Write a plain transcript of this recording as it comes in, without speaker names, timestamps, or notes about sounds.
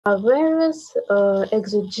Various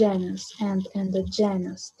exogenous and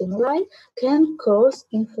endogenous stimuli can cause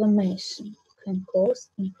inflammation.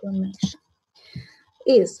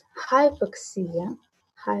 Is hypoxia,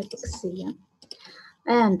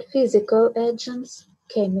 and physical agents,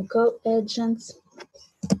 chemical agents,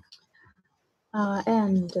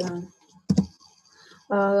 and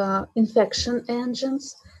infection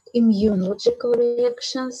agents, immunological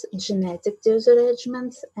reactions, genetic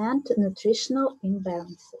disarrangements, and nutritional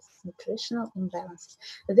imbalances.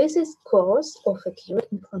 This is cause of acute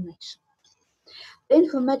inflammation. The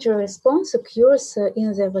inflammatory response occurs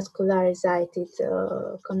in the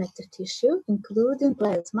vascularized connective tissue, including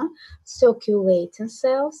plasma, circulating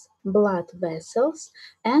cells, blood vessels,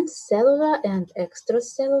 and cellular and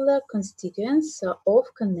extracellular constituents of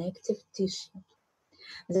connective tissue.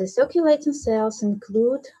 The circulating cells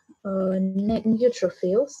include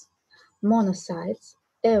neutrophils, monocytes,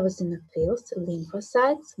 eosinophils,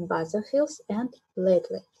 lymphocytes, basophils, and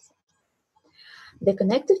platelets. The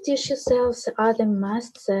connective tissue cells are the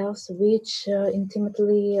mast cells which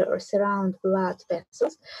intimately surround blood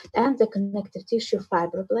vessels, and the connective tissue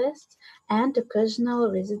fibroblasts, and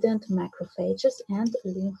occasional resident macrophages and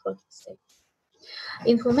lymphocytes.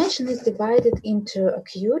 Inflammation is divided into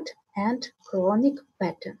acute and chronic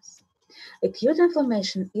patterns. Acute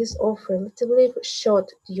inflammation is of relatively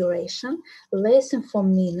short duration, less than 4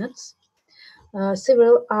 minutes,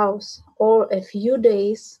 several hours, or a few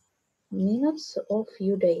days,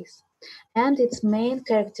 and its main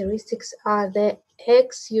characteristics are the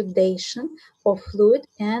exudation of fluid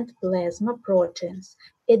and plasma proteins,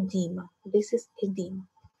 edema. This is edema.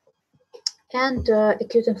 And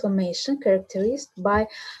acute inflammation characterized by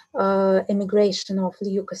emigration of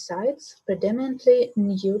leukocytes, predominantly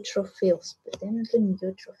neutrophils.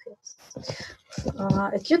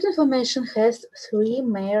 Acute inflammation has three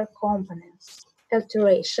major components: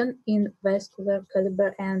 alteration in vascular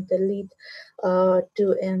caliber and lead to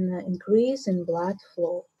an increase in blood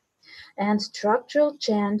flow, and structural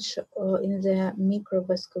change in the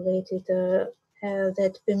microvasculated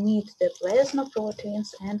that permit the plasma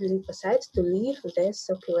proteins and leukocytes to leave the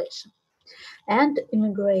circulation, and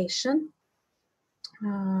immigration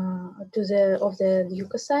of the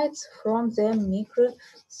leukocytes from the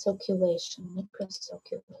microcirculation.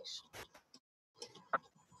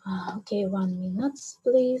 Okay, 1 minute,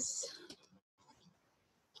 please.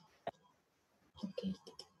 Okay.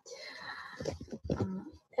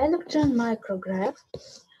 Electron micrograph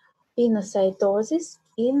pinocytosis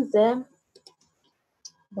in the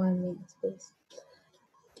 1 minute, please.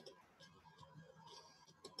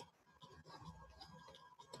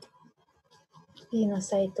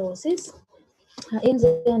 Pinocytosis in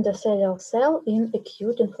the endothelial cell in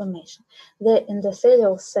acute inflammation. The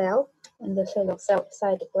endothelial cell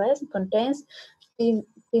cytoplasm contains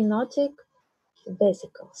pinotic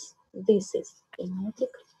vesicles. This is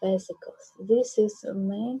pinotic vesicles. This is the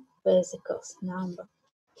main vesicles number.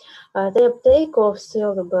 The uptake of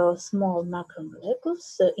soluble small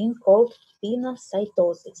macromolecules in called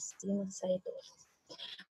pinocytosis.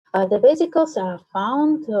 The vesicles are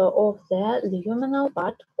found of the luminal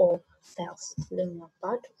part of cells.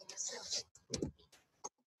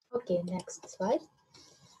 Okay, next slide.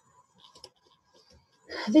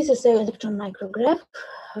 This is an electron micrograph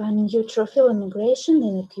neutrophil immigration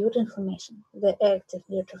in acute inflammation. The active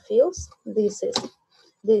neutrophils, this is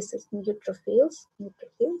neutrophils,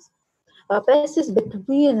 passes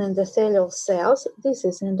between endothelial cells, this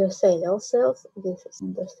is endothelial cells,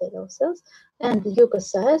 and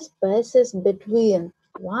leukocytes passes between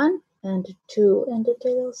 1 and 2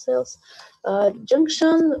 endothelial cells,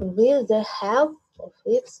 junction with the help of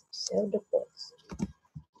its pseudopods.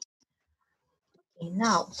 Okay,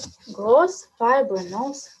 now, gross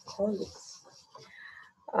fibrinous colics.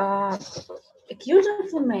 Acute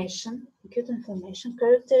inflammation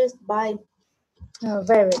characterized by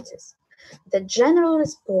varieties. The general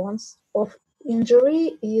response of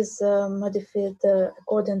injury is modified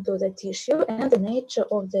according to the tissue and the nature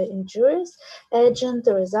of the injurious agent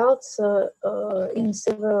results in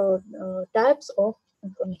several types of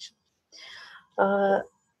inflammation.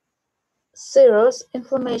 Serous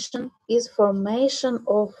inflammation is formation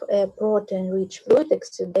of a protein-rich fluid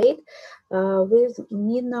exudate with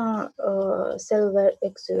minor cellular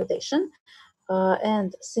exudation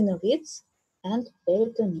and synovites and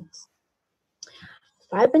peritonites.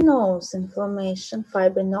 Fibrinous inflammation, for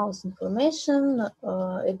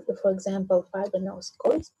example, fibrinous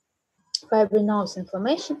colics. Fibrinous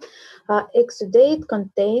inflammation exudate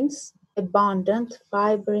contains abundant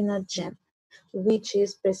fibrinogen. which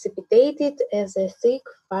is precipitated as a thick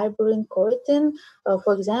fibrin coating,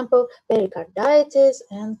 for example, pericarditis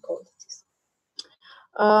and colitis.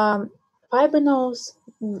 Fibrinous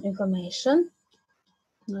inflammation,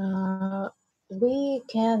 we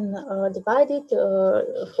can divide it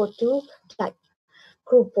for two types,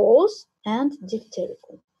 croup and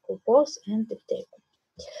diphtherical. Croup and diphtherical.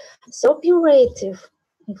 Suppurative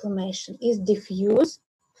inflammation is diffuse,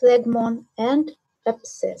 phlegmon, and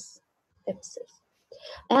abscess.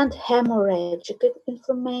 And hemorrhagic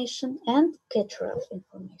inflammation and catarrhal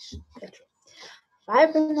inflammation.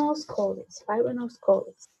 Fibrinous colitis,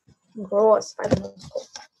 gross fibrinous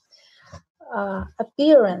colitis.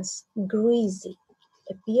 Appearance greasy,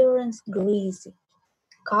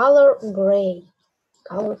 color gray,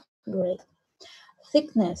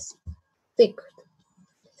 thickness thick,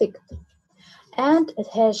 and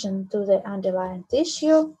adhesion to the underlying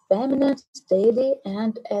tissue, permanent, steady,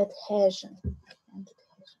 and adhesion.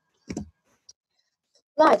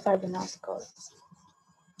 Light fibrinous colitis,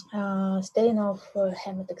 stain of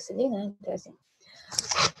hematoxylin and resin.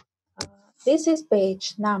 This is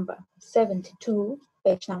page number 72,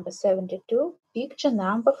 picture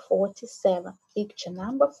number 47,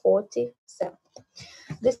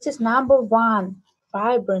 This is number 1,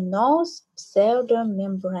 fibrinous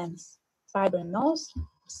pseudomembranes.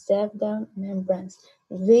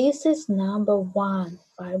 This is number 1,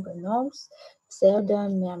 fibrinous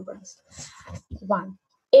pseudomembranes. 1.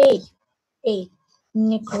 A.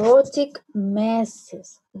 Necrotic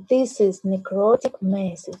masses. This is necrotic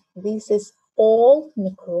masses. This is all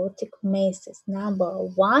necrotic masses. Number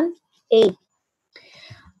 1A.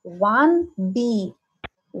 1B.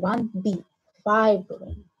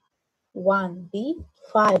 Fibrin. 1B.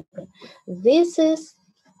 Fibrin. This is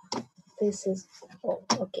This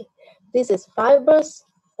is fibers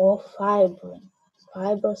of fibrin.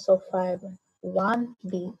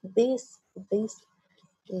 1B. This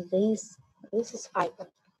is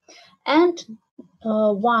fibrin. And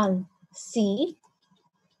 1C,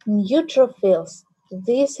 neutrophils.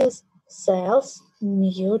 This is cells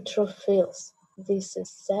neutrophils.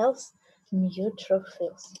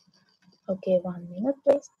 Okay, 1 minute,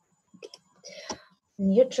 please. Okay.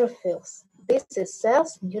 Neutrophils. This is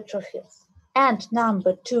cells neutrophils. And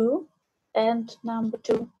number 2,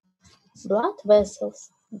 blood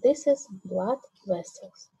vessels. This is blood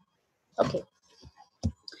vessels. Okay.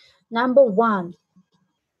 Number 1,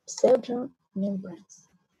 pseudomembranes.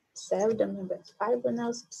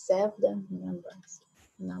 Fibrinous pseudomembranes.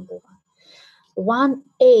 Number 1.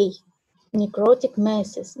 1A, necrotic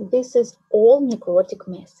masses. This is all necrotic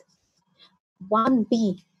masses.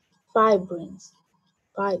 1B, fibrins.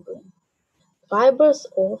 Fibers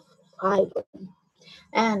of fibrin.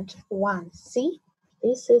 And 1C,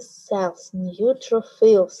 this is cells,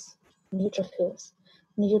 neutrophils.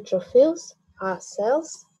 Neutrophils are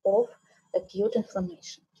cells of acute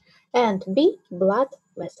inflammation. And B, blood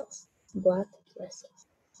vessels.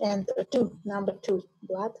 And number 2,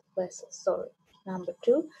 blood vessels. Number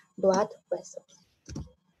 2, blood vessels.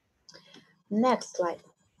 Next slide.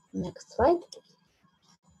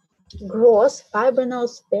 Gross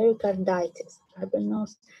fibrinous pericarditis.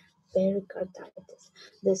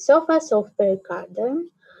 The surface of pericardium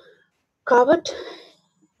covered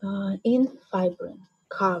in fibrin.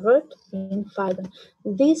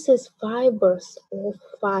 This is fibers of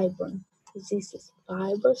fibrin.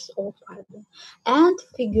 And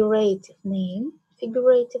figurative name,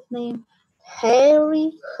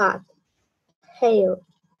 hairy hat. Hairy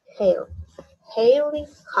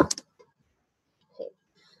hat.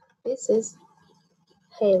 This is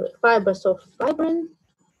hairy. Fibers of fibrin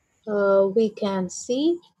we can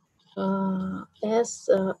see as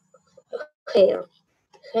hair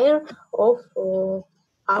of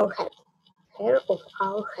our head.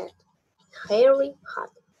 Hairy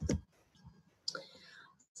hat.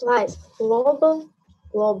 Slide. Global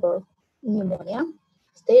pneumonia.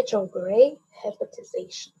 Stage of gray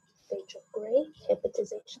hepatization.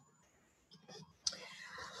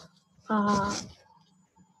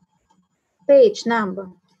 Page number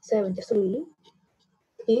 73.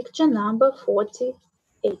 Picture number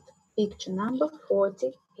 48.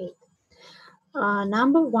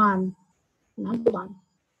 Number one.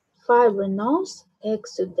 Fibrinous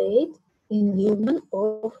exudate in lumen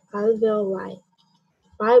of alveoli.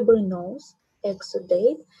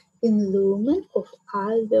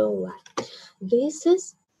 This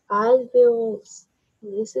is alveoles.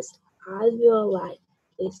 Alveoli.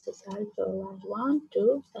 1,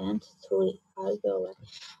 2, and 3 alveoli.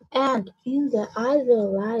 And in the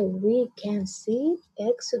alveoli, we can see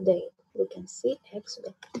exudate.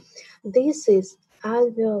 This is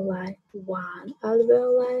alveoli, 1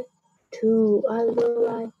 alveoli, 2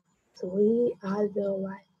 alveoli, 3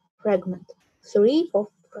 alveoli, fragment,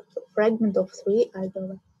 fragment of 3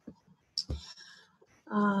 alveoli.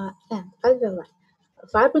 And alveoli,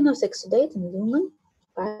 fibrinous exudate in lumen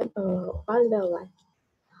alveoli.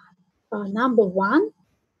 Number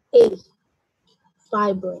 1A,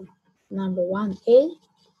 fibrin. Number 1A,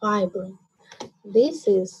 fibrin. This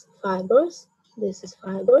is fibers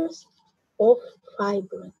of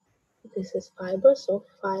fibrin. This is fibers of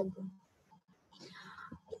fibrin.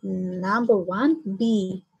 Number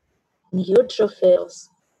 1B, neutrophils.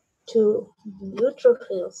 2,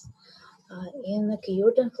 neutrophils. In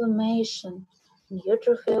acute inflammation,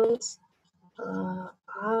 neutrophils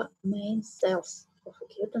are main cells of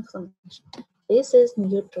acute inflammation. This is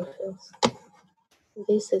neutrophils.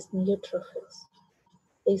 This is neutrophils.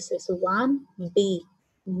 This is 1B,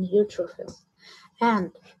 neutrophils.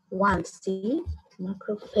 And 1C,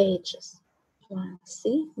 macrophages.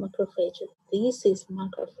 1C, macrophages. This is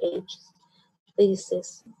macrophages. This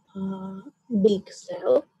is big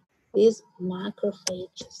cell. These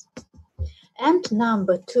macrophages. And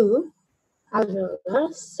number 2,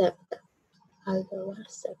 alveolar septa. Alveolar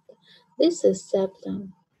septa. This is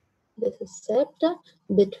septum. This is septa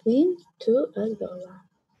between 2 alveoli.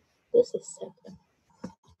 This is septum.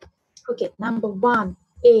 Okay, number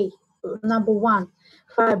 1A. Number 1,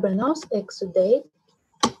 fibrinous exudate.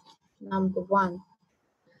 Number 1,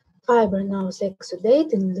 fibrinous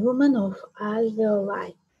exudate in lumen of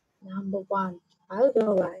alveoli. Number 1,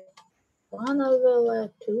 alveoli. 1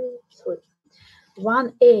 alveoli, 2, 3.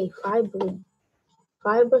 1A, fibrin.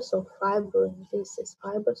 Fibers of fibrin. This is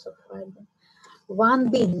fibers of fibrin.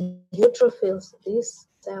 1B, neutrophils. These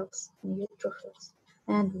cells, neutrophils.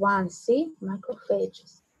 And 1C,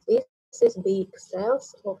 macrophages. This is big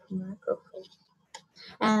cells of macrophages.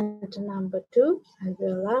 And number 2,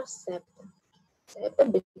 alveolar septa. Septa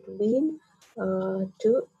between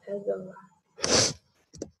 2 alveoli.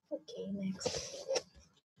 Okay, next.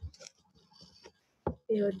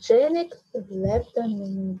 Pyogenic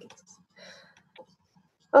leptomeningitis.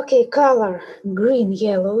 Okay, color green,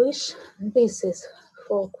 yellowish. This is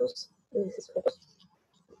focus. This is focus.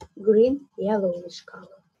 Green, yellowish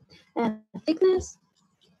color. And thickness,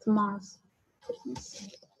 mass. Thickness.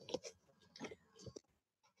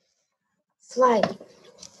 Slide.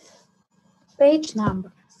 Page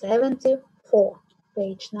number 74.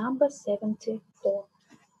 Page number 74.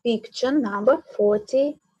 Picture number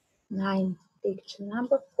 49. Picture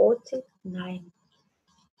number 49.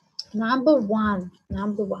 Number 1.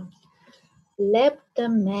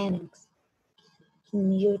 Leptomeninx.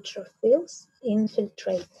 Neutrophils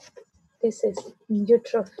infiltrate. This is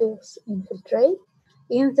neutrophils infiltrate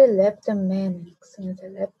in the leptomeninx.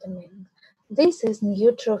 This is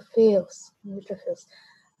neutrophils. Neutrophils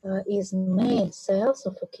is main cells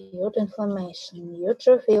of acute inflammation.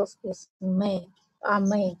 Neutrophils are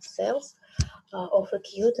main cells of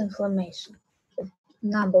acute inflammation.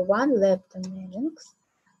 Number 1, leptomeninx,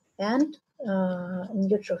 and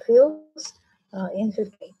neutrophils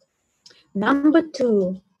infiltrate. Number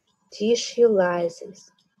 2, tissue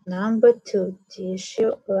lysis. Number 2,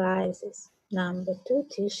 tissue lysis. Number 2,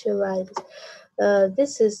 tissue lysis.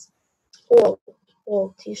 This is all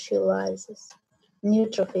tissue lysis.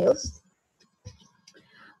 Neutrophils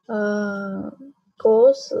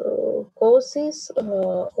causes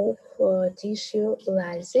of tissue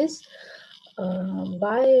lysis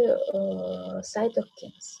by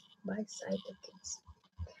cytokines.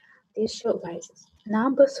 Tissue lysis.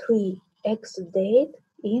 Number 3, exudate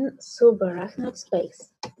in subarachnoid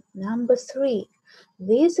space. Number 3,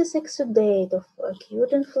 this is exudate of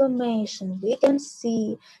acute inflammation. We can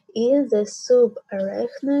see in the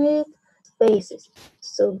subarachnoid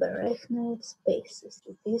spaces.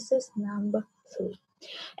 This is number 3.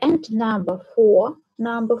 And number 4,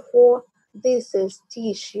 this is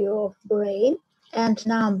tissue of brain. And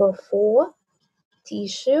number 4,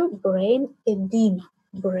 tissue brain edema.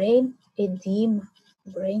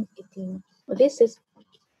 This is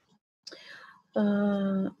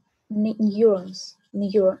neurons.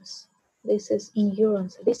 This is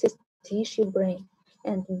neurons. This is tissue brain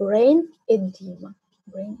and brain edema.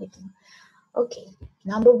 Okay,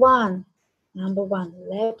 number 1,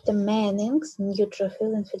 leptomeninx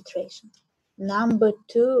neutrophil infiltration. Number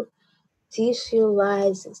 2, tissue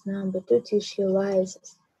lysis. Number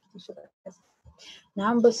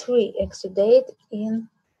 3, exudate in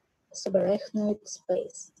subarachnoid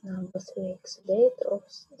space. Number 3, exudate of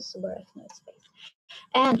subarachnoid space.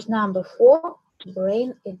 And number 4,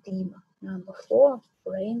 brain edema.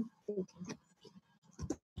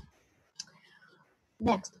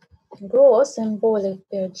 Next, Gross embolic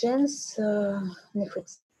gens,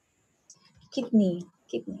 nephritis. Kidney,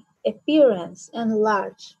 appearance,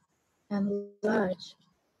 enlarge,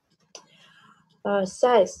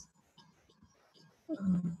 size,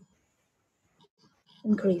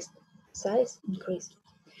 increased,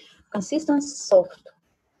 consistence, soft,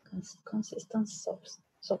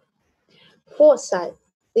 soft. Foresight,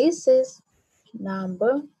 this is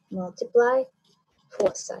number multiply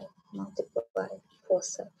foresight,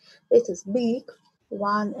 This is big,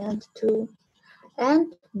 1 and 2,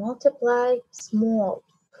 and multiply small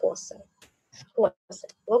foresight.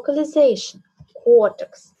 Localization,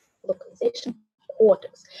 cortex,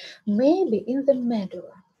 maybe in the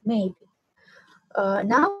medulla, maybe.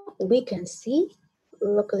 Now we can see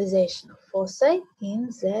localization of foci in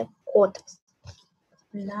the cortex.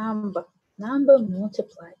 Number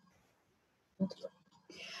multiply.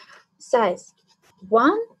 Size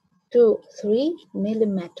 1 to 3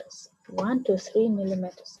 millimeters. 1 to 3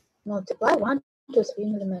 millimeters. Multiply 1 to 3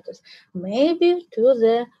 millimeters. Maybe to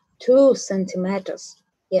the 2 centimeters.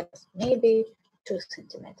 Yes, maybe 2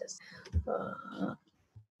 centimeters.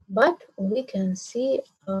 But we can see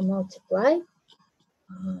multiply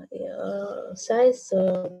size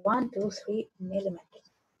 1 to 3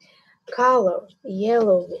 millimeters. Color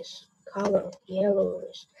yellowish.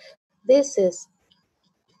 This is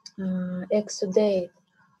exudate,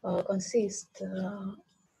 consists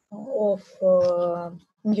of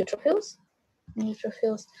neutrophils,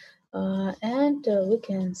 and we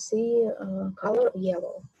can see color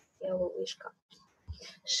yellowish color.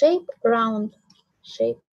 Shape round.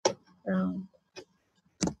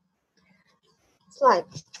 Slide.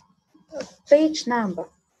 Page number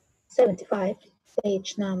 75.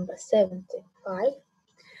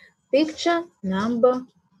 Picture number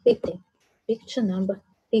 50.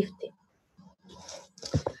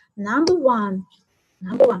 Number one.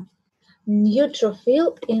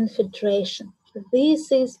 Neutrophil infiltration.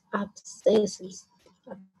 This is abscess.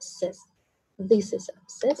 This is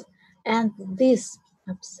abscess, and this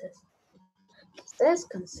abscess. Abscess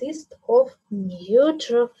consists of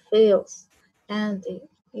neutrophils, and it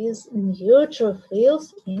is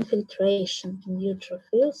neutrophils infiltration.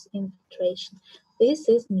 This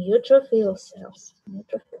is neutrophil cells.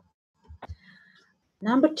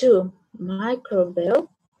 Number two, microbial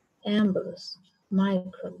embolus.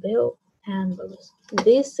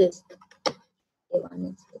 This is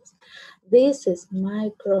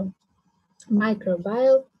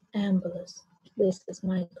microbial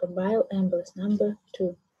embolus. Number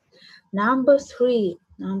two. Number three,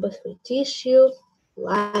 tissue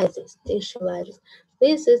lysis. This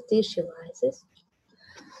is tissue lysis.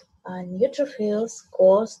 Neutrophils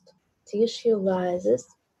caused tissue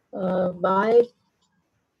lysis by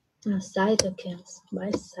cytokines.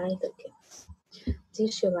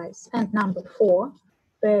 Tissue lysis. And number four,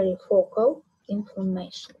 perifocal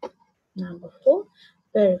inflammation.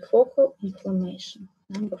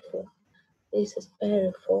 This is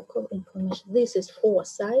perifocal inflammation. This is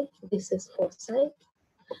foresight,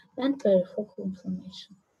 and perifocal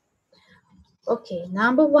inflammation. Okay,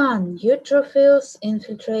 number one, neutrophils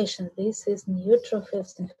infiltration. This is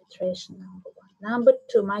neutrophils infiltration, number one. Number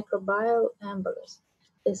two, microbial embolus.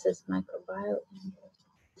 This is microbial embolus.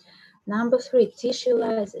 Number three, tissue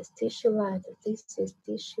lysis. This is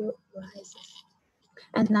tissue lysis.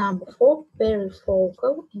 And number four,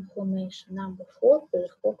 perifocal inflammation.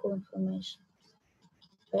 Perifocal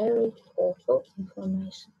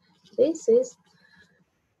inflammation. This is,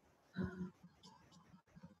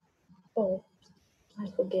 I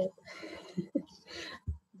forget.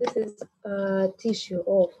 This is tissue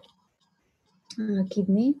of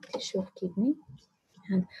kidney,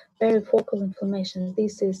 and perifocal inflammation.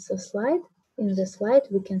 This is a slide. In the slide,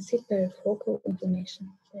 we can see perifocal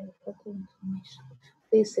inflammation.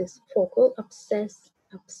 This is focal abscess,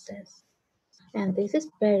 and this is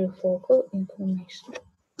perifocal inflammation.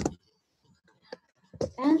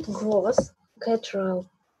 And gross catarrhal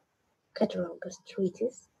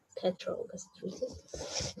gastritis,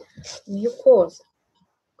 mucosa,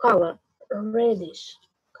 color reddish,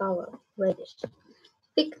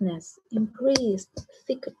 thickness increased,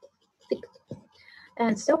 thick,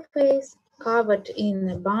 and surface covered in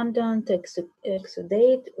abundant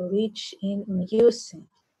exudate rich in mucin.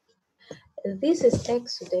 This is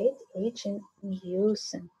exudate rich in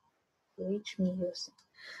mucin.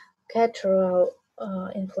 Catarrhal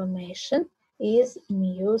inflammation is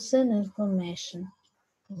mucin inflammation.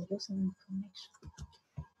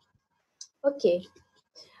 Okay.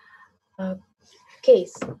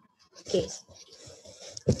 Case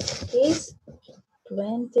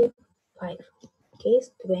 25.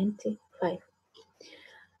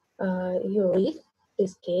 You read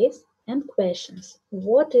this case and questions.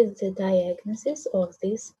 What is the diagnosis of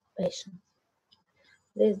this patient?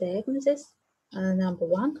 This diagnosis, number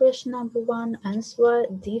one, question number one, answer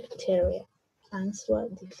diphtheria. Answer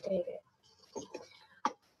diphtheria.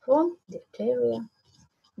 From diphtheria,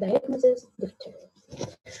 diagnosis diphtheria.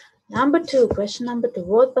 Number two, question number two,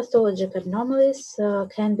 what pathological anomalies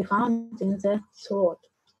can be found in the throat?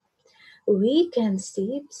 We can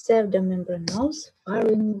see pseudomembranous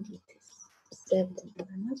pharyngitis.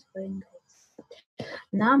 Pseudomembranous pharyngitis.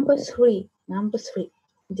 Number three,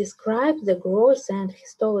 describe the growth and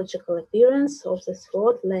histological appearance of the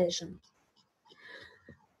throat lesion.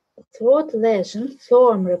 Throat lesion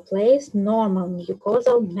form replace normal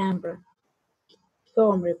mucosal membrane.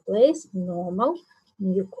 Form replace normal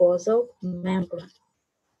mucosal membrane.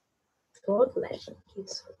 Throat lesion.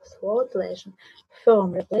 It's throat lesion.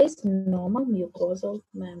 Form replace normal mucosal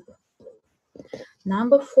membrane.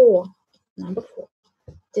 Number four.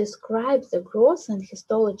 Describe the growth and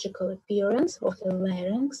histological appearance of the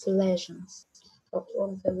larynx lesions.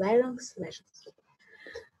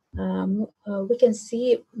 We can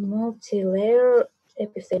see multi-layer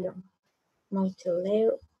epithelium.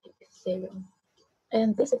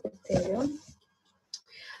 And this epithelium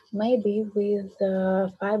may be with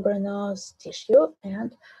fibrinous tissue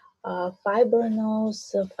and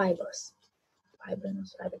fibrinous fibers.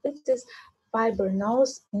 This is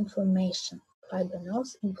fibrinous inflammation.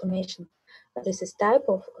 This is type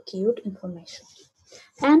of acute inflammation.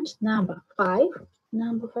 And number five,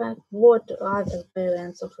 what other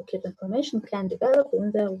variants of acute inflammation can develop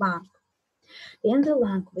in the lung? In the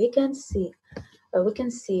lung, we can see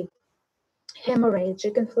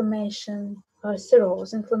hemorrhagic inflammation,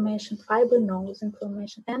 serous inflammation, fibrinous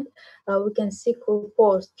inflammation, and we can see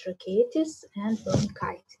corpus tracheitis and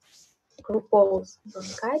bronchitis. Corpus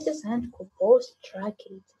bronchitis and corpus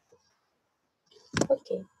tracheitis.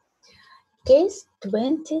 Okay. Case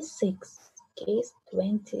 26. Case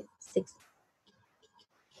 26.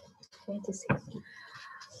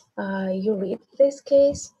 You read this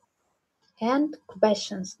case and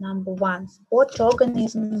questions. Number one, what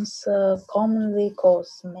organisms commonly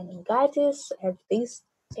cause meningitis at this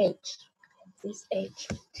age?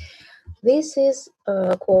 This is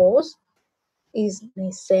cause is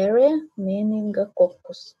Neisseria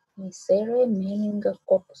meningococcus.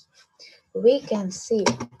 We can see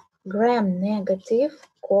gram-negative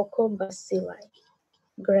coccobacilli.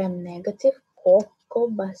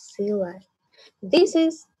 This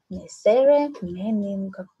is Neisseria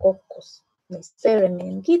meningococcus, Neisseria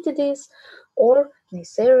meningitidis, or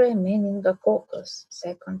Neisseria meningococcus,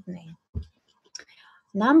 second name.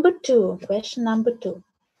 Question number two.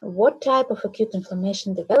 What type of acute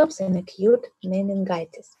inflammation develops in acute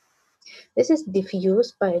meningitis? This is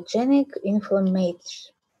diffuse pyogenic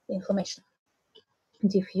inflammation.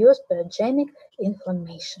 Diffuse pyogenic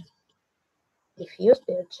inflammation.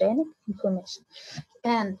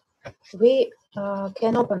 And we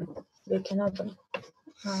can open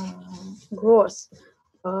growth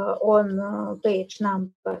on page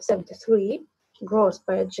number 73, growth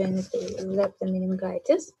pyogenic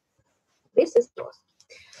leptomeningitis. This is growth.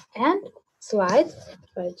 And slide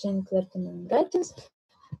pyogenic leptomeningitis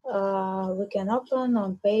we can open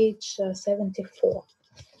on page 74.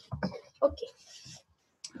 Okay.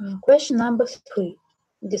 Question number three.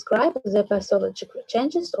 Describe the pathological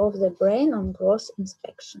changes of the brain on growth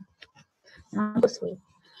inspection. Number three.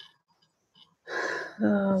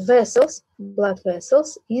 Blood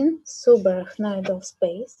vessels in subarachnoidal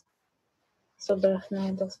space,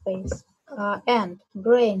 and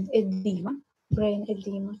brain edema,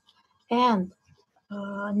 and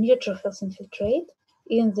neutrophils infiltrate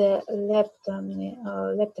in the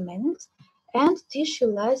leptomeninx and tissue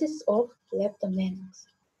lysis of leptomeninx.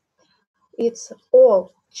 It's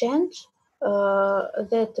all change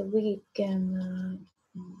that we can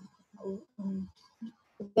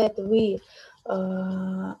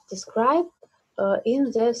describe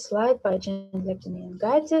in the slide by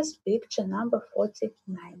leptomeningitis, picture number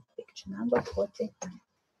 49.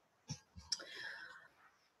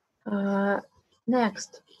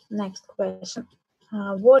 Next question.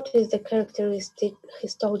 What is the characteristic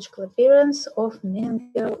histological appearance of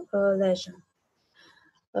meningeal lesion?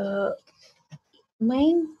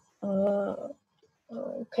 Main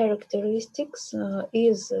characteristics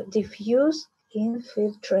is diffuse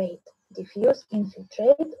infiltrate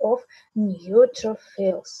of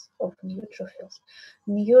neutrophils.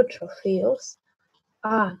 Neutrophils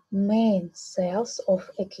are main cells of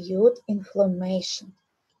acute inflammation.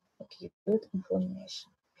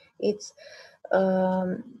 It's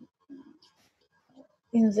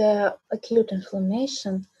in the acute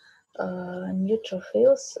inflammation,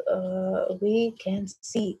 neutrophils we can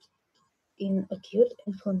see in acute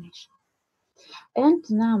inflammation. And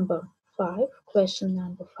question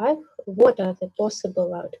number 5, what are the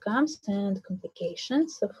possible outcomes and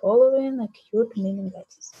complications following acute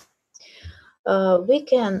meningitis? We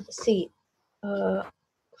can see uh,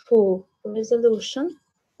 full resolution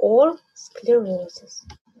or sclerosis,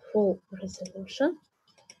 full resolution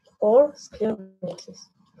or sclerosis,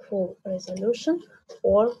 full resolution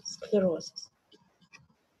or sclerosis.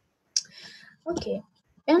 Okay,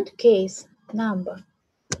 and case number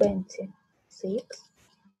 26,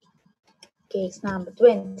 case number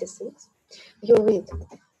 26, you read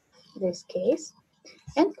this case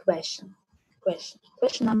and question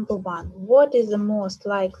number 1, what is the most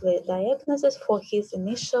likely diagnosis for his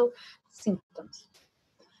initial symptoms?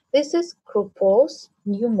 This is Kruppe's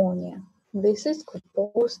pneumonia. This is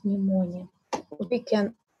Kruppe's pneumonia. We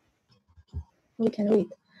can read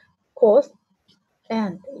cough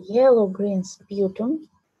and yellow-green sputum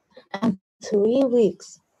and 3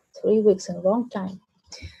 weeks in a long time.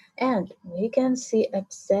 And we can see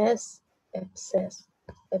abscess. Abscess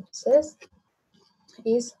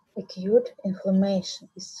is acute inflammation,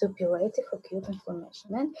 is suppurative acute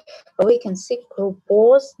inflammation. And we can see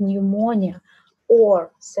Kruppe's pneumonia,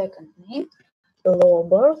 or second name,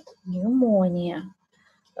 lobar pneumonia.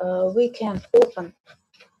 We can open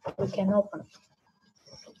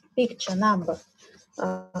picture number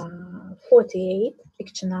 48.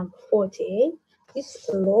 Picture number 48 is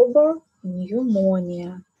lobar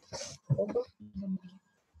pneumonia.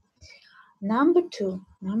 Number two.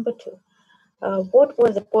 What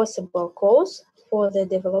was the possible cause for the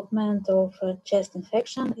development of chest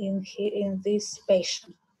infection in this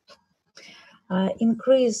patient?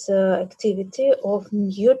 Increase activity of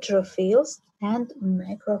neutrophils and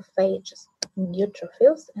macrophages.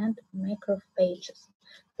 Neutrophils and macrophages.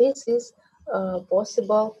 This is a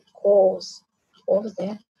possible cause of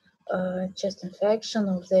the chest infection,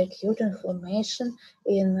 of the acute inflammation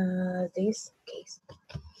in this case.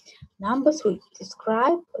 Number 3,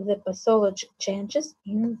 describe the pathologic changes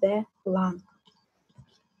in the lung.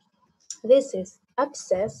 This is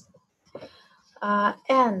abscess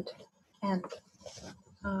and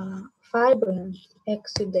fibrin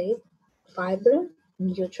exudate, fibrin,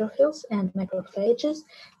 neutrophils, and macrophages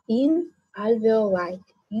in alveoli.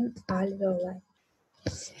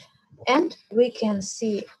 And we can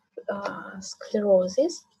see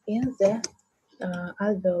sclerosis in the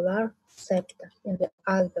alveolar septa.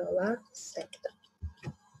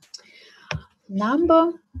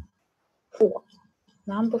 Number 4.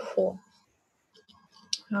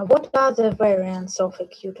 What other variants of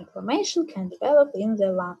acute inflammation can develop in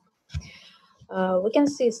the lung? We can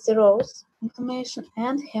see serous inflammation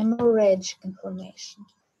and hemorrhagic inflammation.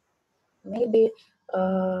 Maybe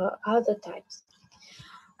other types.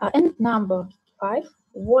 And number 5,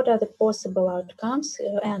 what are the possible outcomes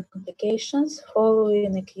and complications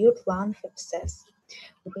following acute lung abscess?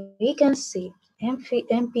 We can see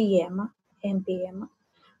empyema,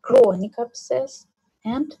 chronic abscess,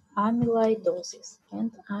 and amyloidosis.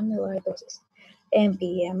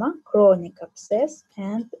 Empyema, chronic abscess,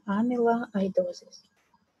 and amyloidosis.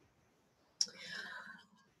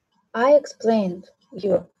 I explained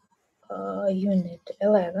you Unit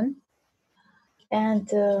 11,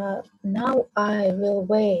 and now I will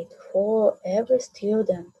wait for every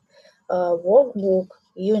student workbook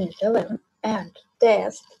Unit 11 and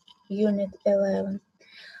test Unit 11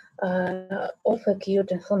 of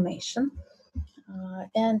acute inflammation.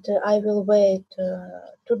 And I will wait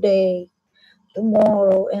today,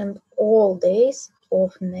 tomorrow, and all days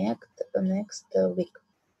of next week.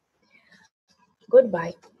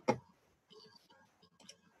 Goodbye.